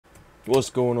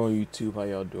What's going on YouTube? How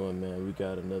y'all doing, man? We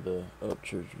got another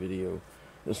Upchurch video.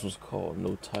 This one's called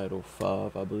No Title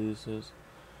 5, I believe it says.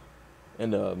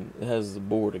 And it has the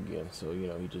board again, so you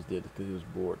know he just did it because he was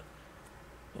bored.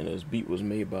 And this beat was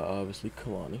made by obviously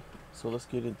Kalani. So let's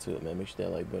get into it, man. Make sure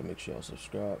that like button, make sure y'all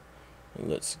subscribe. And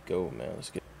let's go, man. Let's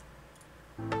get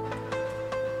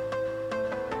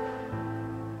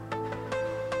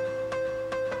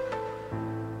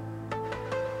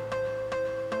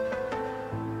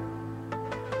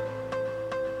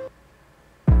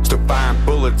Firing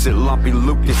bullets at Lumpy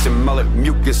Lucas and mullet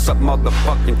mucus up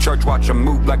motherfucking church. Watch them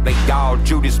move like they all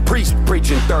Judas Priest.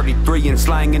 Preaching 33 and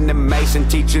slanging the Mason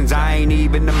teachings. I ain't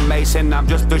even a Mason, I'm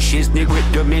just a shiznit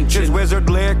with dimensions. Wizard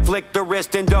lyric, flick the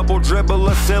wrist and double dribble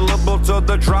a syllable till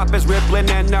the drop is rippling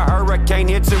and the hurricane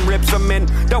hits and rips them in.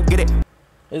 Don't get it.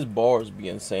 his bars be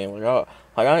insane. Like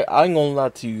I ain't gonna lie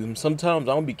to you. Sometimes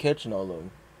I don't be catching all of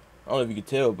them. I don't know if you can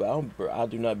tell, but I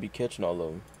do not be catching all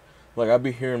of them. Like, I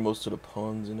be hearing most of the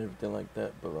puns and everything like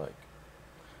that, but, like,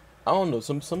 I don't know,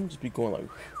 some just be going, like,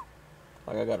 whew,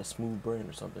 like I got a smooth brain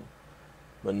or something.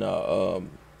 But, nah,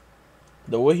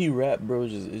 the way he rap, bro,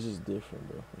 is just different,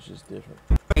 bro. It's just different.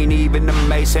 Ain't even a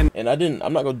Mason. And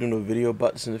I'm not gonna do no video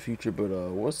about this in the future, but,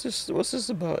 what's this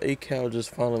about A-Cal just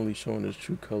finally showing his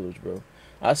true colors, bro?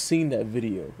 I seen that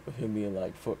video of him being,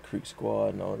 like, fuck Creek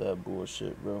Squad and all that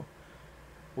bullshit, bro.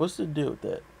 What's the deal with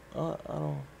that?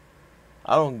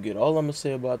 I don't get it. All I'm gonna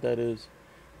say about that is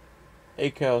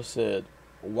A-Cal said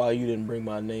why you didn't bring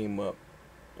my name up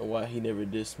and why he never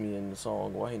dissed me in the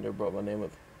song, why he never brought my name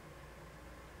up.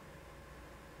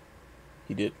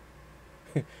 He did.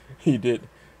 He did.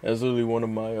 That's literally one of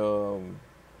my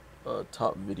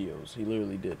top videos. He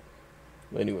literally did.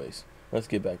 But anyways, let's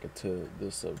get back into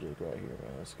this subject right here,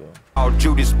 man. Let's go. All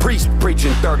Judas Priest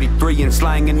preaching 33 and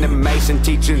slanging the Mason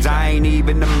teachings. I ain't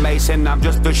even a Mason, I'm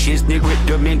just a shiznit with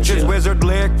dimensions. Wizard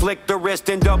lyric, flick the wrist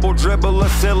and double dribble a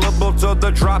syllable till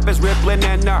the drop is rippling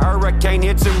and the hurricane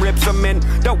hits and rips them in.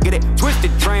 Don't get it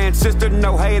twisted, transistor,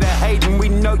 no hater hating. We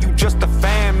know you just a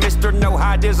fan, Mr. No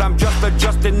hiders. I'm just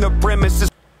adjusting the premises.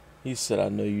 He said, I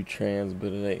know you trans,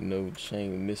 but it ain't no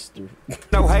shame, mister.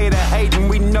 No hater hating,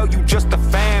 we know you just a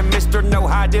fan, Mr. No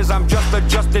hiders. I'm just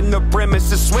adjusting the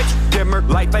premises. Switch dimmer,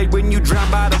 light fade when you drown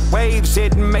by the waves.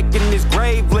 Hidden, making this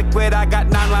grave liquid. I got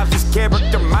 9 lives, this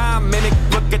character, my mimic.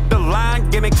 Look at the line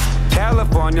gimmicks.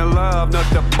 California love,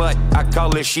 not the butt. I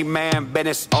call it she-man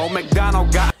business. Oh,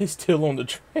 McDonald got. He's still on the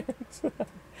trans.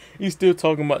 He's still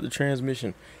talking about the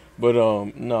transmission. But,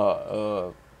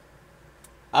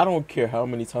 I don't care how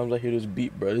many times I hear this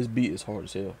beat, bro. This beat is hard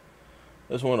as hell.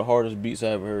 That's one of the hardest beats I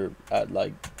ever heard.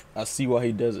 I see why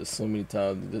he does it so many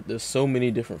times. There's so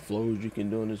many different flows you can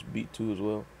do in this beat too as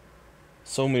well.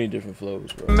 So many different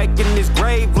flows, bro. Making this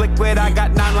grave liquid. I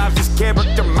got 9 lives, this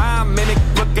character, my mimic.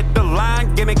 Look at the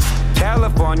line gimmicks.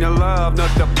 California love,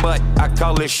 not the butt. I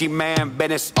call it she-man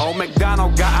business. Oh,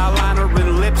 McDonald got eyeliner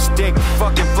and lipstick.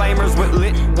 Fucking flamers with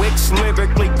lit wicks.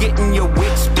 Lyrically getting your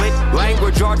wig split.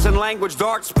 Language arts and language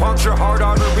darts. Puncture hard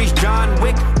arteries, John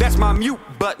Wick. That's my mute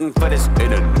button for this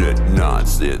internet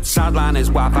nonsense. Sideline is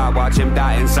Wi-Fi, watch him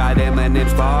die inside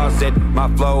Eminem's closet.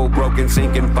 My flow broken,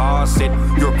 sinking faucet.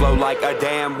 Your flow like a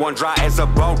damn one, dry as a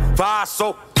bone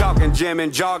fossil. Talking gym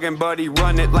and jogging, but he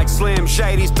run it like Slim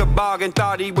Shady's toboggan.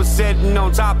 Thought he was sitting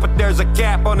on top, but there's a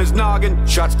cap on his noggin.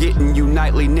 Shots getting you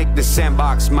nightly, nick the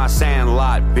sandbox, my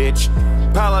sandlot, bitch.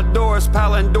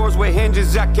 Palindors with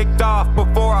hinges I kicked off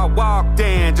before I walked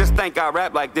in. Just think I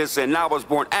rap like this and I was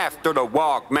born after the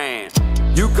Walkman.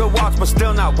 You could watch but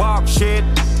still not walk shit.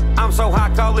 I'm so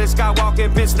hot, call this guy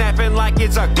walking, been snapping like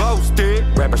it's a glow stick.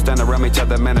 Rappers stand around me, tell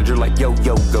the manager like, yo,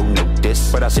 go notice.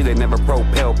 But I see they never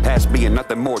propel past being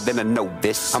nothing more than a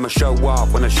novice. I'ma show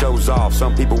off when the show's off.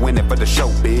 Some people win it for the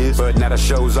showbiz, but now the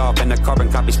show's off and the carbon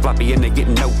copy's floppy and they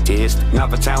getting noticed.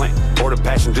 Not the talent or the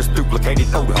passion, just duplicated.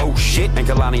 Oh shit. And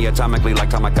Kalani atomically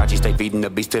like Tamagotchi, stay feeding the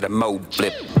beast to the mode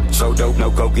flip. So dope,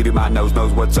 no coke, give you my nose,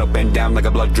 knows what's up and down like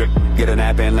a blood drip. Get a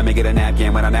nap in, let me get a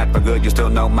napkin. When I nap for good, you still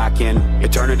know my kin.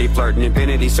 Eternity flirting,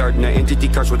 infinity certain, an entity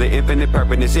cursed with an infinite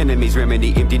purpose. Enemies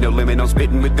remedy, empty, no limit, no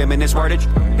spitting with feminist wordage.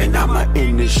 And I'ma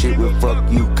end this shit with fuck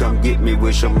you, come get me.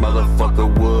 Wish a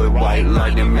motherfucker would. White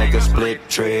lightning make a split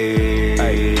trade.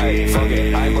 Hey, fuck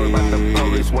it, I ain't worried about the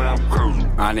police when I'm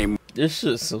cruising. I need This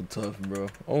shit's so tough, bro.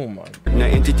 Oh my god. Now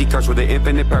entity curse with an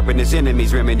infinite purpose,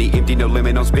 enemies remedy empty, no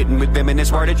limit on spitting with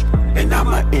venomous wordage. And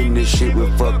I'ma end this shit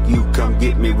with fuck you, come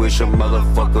get me. Wish a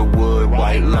motherfucker would.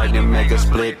 White lightning make a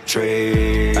split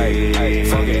trade. Hey,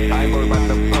 fuck it, I ain't worried about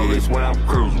the police when I'm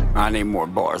cruising. I need more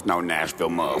bars, no Nashville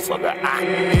motherfucker.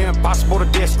 Impossible to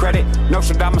discredit. No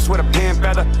Shadamas with a pen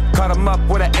feather. Cut him up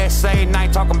with an essay, and I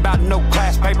ain't talking about no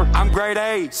class paper. I'm grade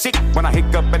A, sick when I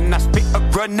hiccup and I spit a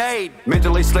grenade.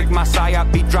 Mentally slick my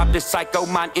psyop beat, drop this psycho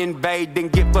mind invade. Then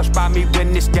get flushed by me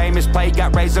when this game is played.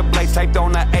 Got razor blades taped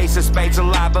on the ace of spades.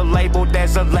 Alive, labeled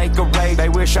as a lake of raid. They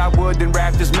wish I would, then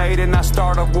raft is made. And I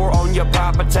start a war on your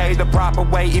property the proper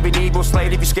way. Even evil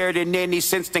slayed. If you're scared in any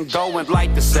sense, then go and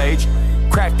light the sage.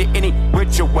 Craft it any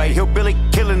richer way. Hillbilly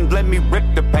killing, let me rip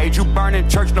the page. You burning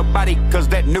church, nobody, cause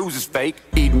that news is fake.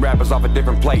 Eating rappers off a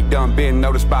different plate. Done been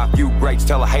noticed by a few greats.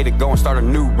 Tell a hater go and start a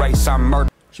new race. I'm murder.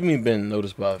 What you mean been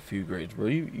noticed by a few greats, bro?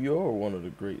 You're one of the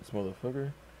greats,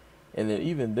 motherfucker. And then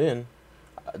even then,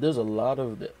 there's a lot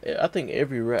of I think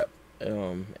every rap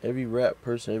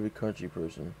person, every country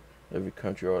person, every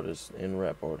country artist and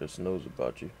rap artist knows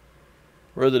about you.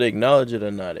 Whether they acknowledge it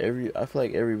or not, I feel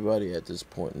like everybody at this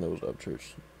point knows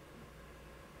Upchurch.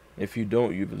 If you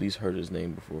don't, you've at least heard his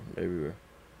name before everywhere.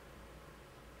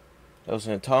 I was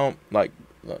saying Tom, like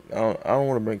I don't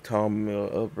want to bring Tom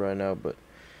up right now, but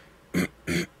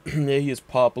yeah, he is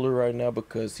popular right now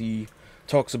because he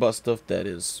talks about stuff that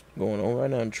is going on right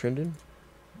now and trending.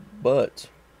 But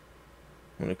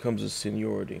when it comes to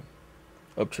seniority,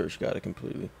 Upchurch got it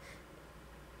completely.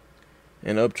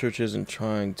 And Upchurch isn't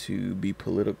trying to be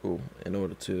political in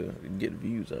order to get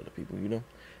views out of people, you know?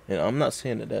 And I'm not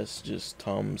saying that that's just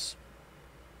Tom's,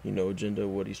 agenda,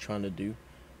 what he's trying to do.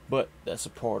 But that's a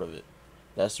part of it.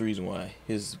 That's the reason why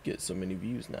his gets so many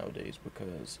views nowadays.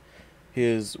 Because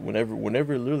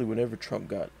whenever Trump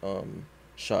got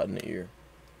shot in the ear,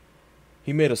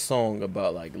 he made a song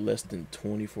about like less than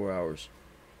 24 hours.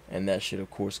 And that shit,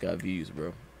 of course, got views,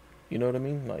 bro. You know what I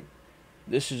mean? Like,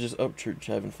 this is just Upchurch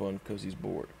having fun because he's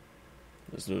bored.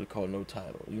 It's literally called No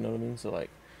Title. You know what I mean? So,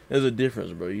 like, there's a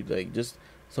difference, bro.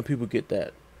 Some people get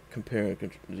that comparing.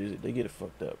 They get it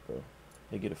fucked up, bro.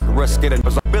 They get it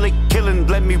fucked up. Billy killing,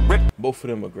 let me rip. Both of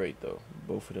them are great, though.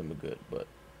 Both of them are good. But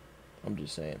I'm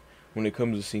just saying, when it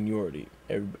comes to seniority,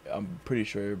 I'm pretty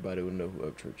sure everybody would know who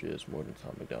Upchurch is more than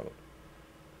Tom McDonald.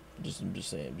 I'm just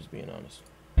saying, just being honest.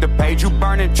 The page, you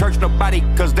burning church, nobody,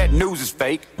 cause that news is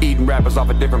fake. Eating rappers off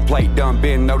a different plate, done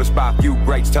been noticed by a few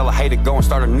greats. Tell a hater go and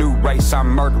start a new race. I'm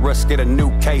murderous, get a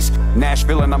new case.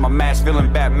 Nashville and I'm a mass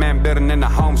villain, Batman building in the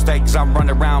home state. Cause I'm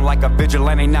running around like a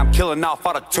vigilante, now I'm killing off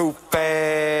all the two-face.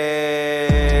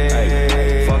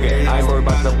 Hey, fuck it, I ain't worried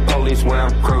about the police when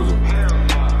I'm cruising.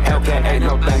 Hellcat ain't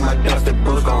no thing, my dusted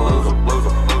boots gon' lose em.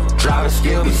 Driver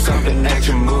skill be something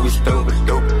action movie stupid.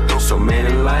 So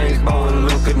many lanes, boy,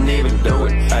 Luke couldn't even do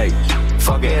it. Hey,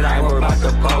 fuck it, I ain't worried about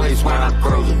the police when I'm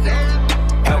cruising.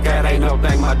 Hellcat ain't no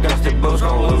thing, my dusty boots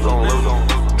gon'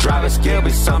 lose. Driver skill be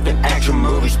something action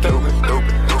movie stupid.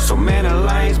 So many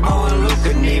lanes, boy, Luke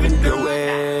couldn't even do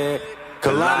it.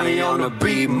 Kalani on the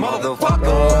beat,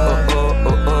 motherfucker.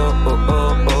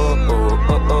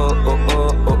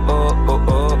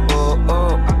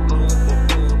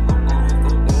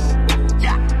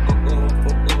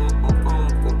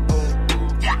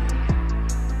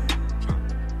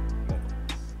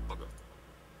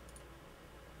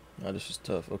 Now this is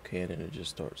tough. Okay, and then it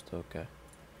just starts to okay.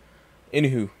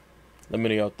 Anywho, let me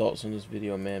know y'all thoughts on this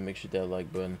video, man. Make sure you hit that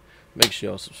like button. Make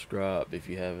sure y'all subscribe if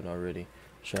you haven't already.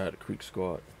 Shout out to Creek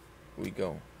Squad. We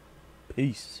go.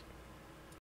 Peace.